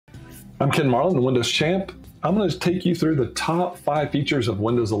I'm Ken Marlin, Windows Champ. I'm going to take you through the top 5 features of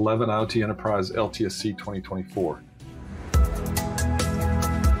Windows 11 IoT Enterprise LTSC 2024.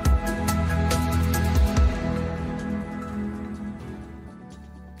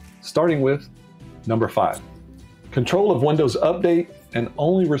 Starting with number 5, control of Windows Update and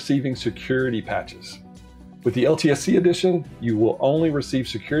only receiving security patches. With the LTSC edition, you will only receive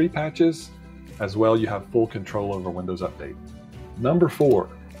security patches. As well, you have full control over Windows Update. Number 4,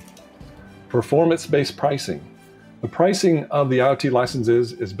 performance-based pricing. The pricing of the IoT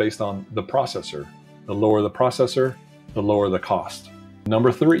licenses is based on the processor. The lower the processor, the lower the cost.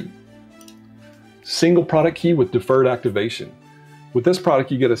 Number 3, single product key with deferred activation. With this product,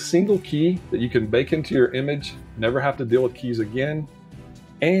 you get a single key that you can bake into your image, never have to deal with keys again,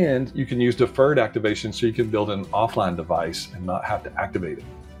 and you can use deferred activation so you can build an offline device and not have to activate it.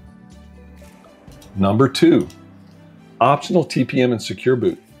 Number 2, optional TPM and secure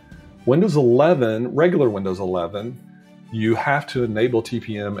boot. Windows 11, regular Windows 11, you have to enable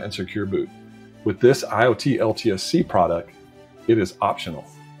TPM and secure boot. With this IoT LTSC product, it is optional.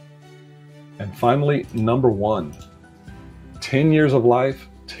 And finally, number 1, 10 years of life,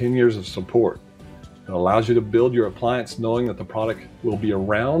 10 years of support. It allows you to build your appliance knowing that the product will be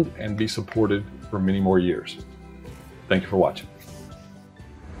around and be supported for many more years. Thank you for watching.